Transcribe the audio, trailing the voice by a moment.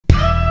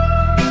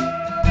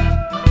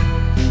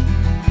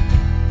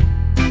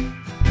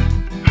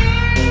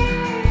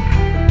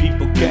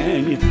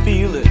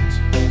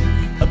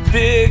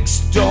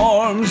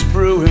storms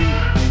brewing.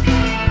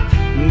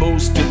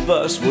 Most of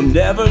us will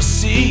never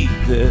see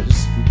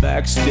this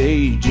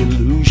backstage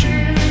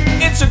illusion.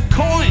 It's a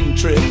coin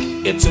trick,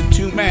 it's a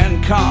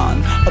two-man con,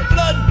 a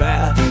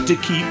bloodbath to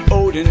keep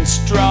Odin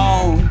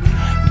strong.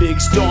 Big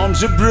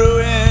storms are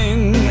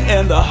brewing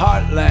in the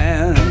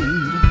heartland.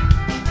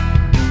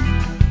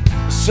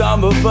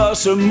 Some of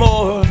us are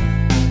more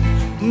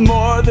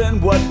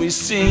than what we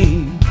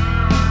seem.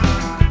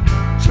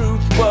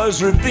 Truth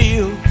was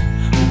revealed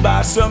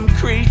by some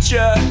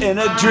creature in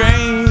a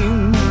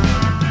dream.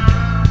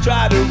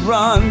 Try to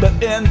run, but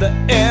in the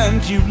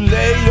end you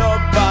lay your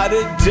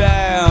body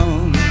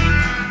down.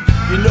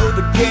 You know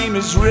the game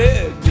is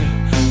rigged,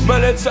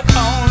 but it's the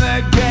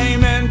only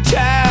game in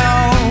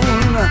town.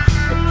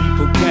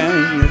 People,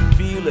 can you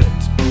feel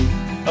it?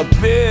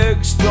 A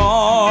big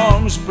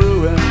storm's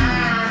brewing.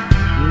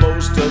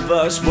 Most of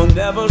us will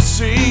never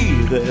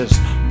see this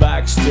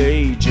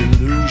backstage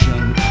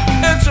illusion.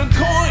 It's a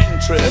coin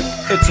trick,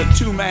 it's a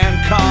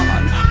two-man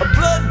con, a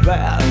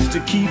bloodbath to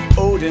keep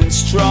Odin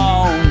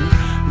strong.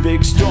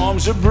 Big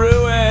storms are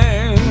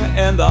brewing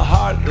in the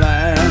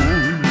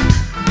heartland.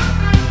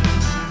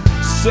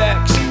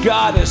 Sex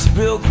goddess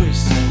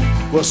Bilquis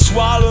will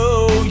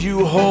swallow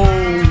you whole.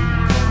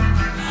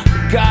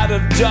 The god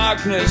of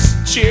darkness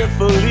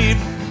cheerfully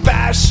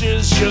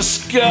bashes your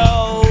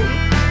skull.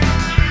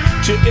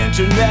 To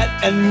internet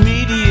and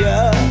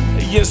media,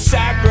 you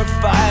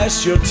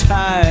sacrifice your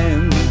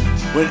time.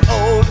 When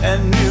old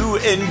and new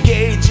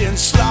engage in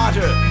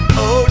slaughter,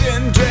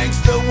 Odin drinks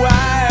the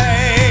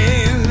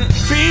wine.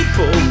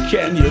 People,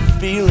 can you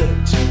feel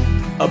it?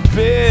 A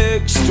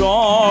big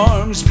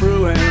storm's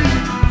brewing.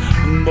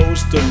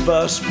 Most of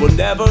us will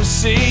never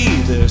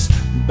see this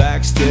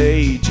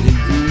backstage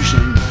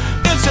illusion.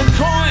 It's a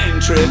coin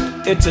trick,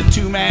 it's a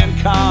two-man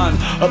con,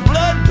 a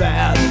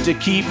bloodbath to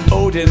keep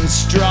Odin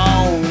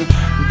strong.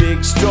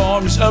 Big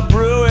storms are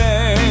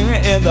brewing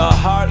in the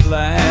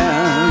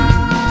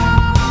heartland.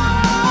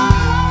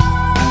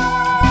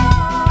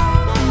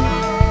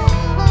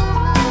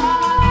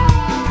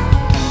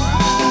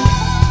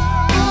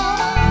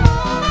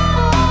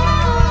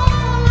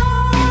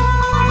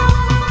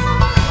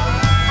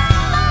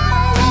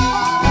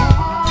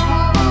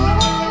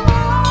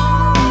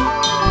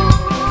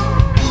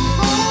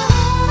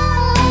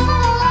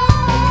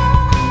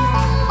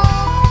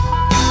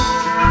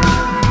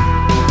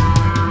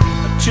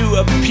 To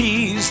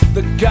appease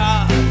the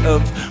god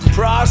of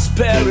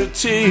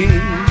prosperity,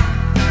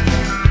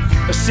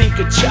 sink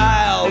a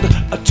child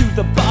to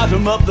the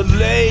bottom of the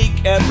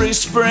lake every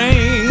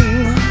spring.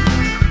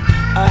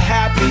 A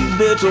happy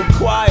little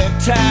quiet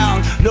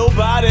town,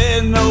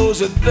 nobody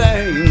knows a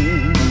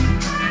thing,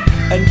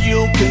 and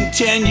you'll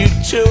continue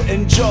to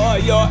enjoy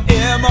your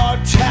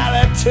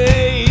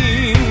immortality.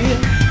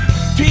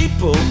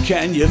 People,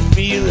 can you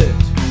feel it?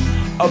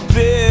 A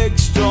big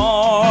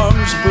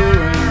storm's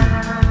brewing.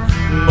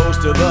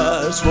 Most of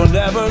us will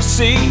never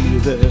see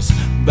this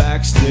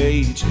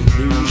backstage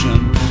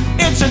illusion.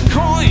 It's a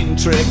coin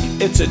trick,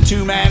 it's a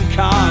two-man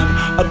con,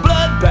 a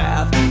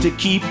bloodbath to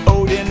keep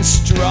Odin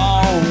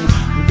strong.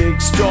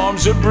 Big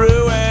storms are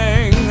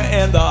brewing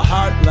in the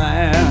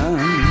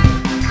heartland.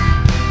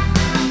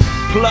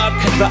 Pluck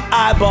the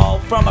eyeball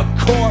from a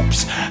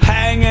corpse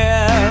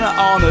hanging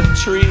on a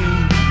tree.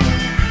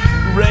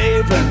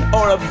 Raven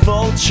or a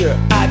vulture,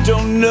 I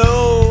don't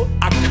know,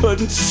 I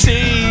couldn't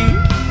see.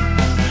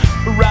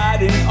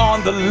 Riding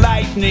on the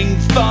lightning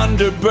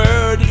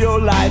thunderbird,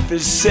 your life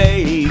is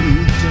saved.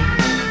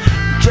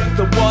 Drink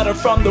the water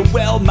from the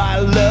well, my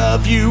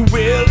love, you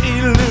will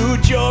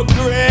elude your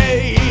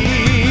grave.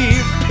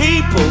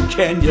 People,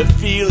 can you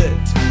feel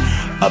it?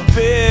 A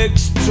big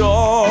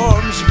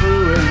storm's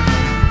brewing.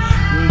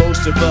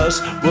 Most of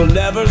us will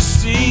never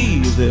see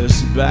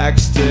this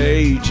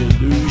backstage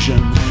illusion.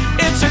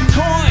 It's a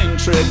coin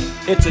trick,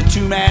 it's a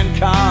two-man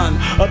con,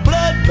 a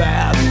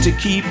bloodbath to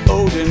keep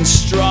Odin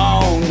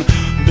strong.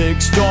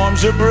 Big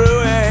storms are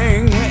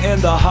brewing in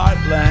the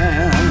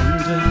heartland.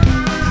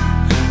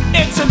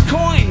 It's a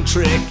coin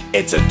trick,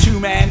 it's a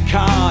two-man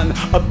con,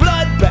 a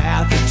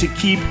bloodbath to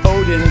keep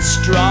Odin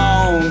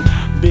strong.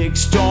 Big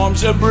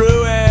storms are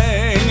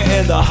brewing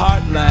in the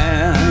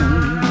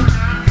heartland.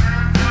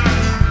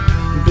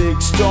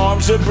 Big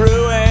storms are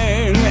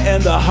brewing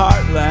in the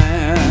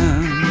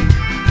heartland.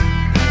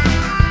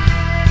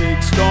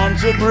 Big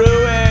storms are brewing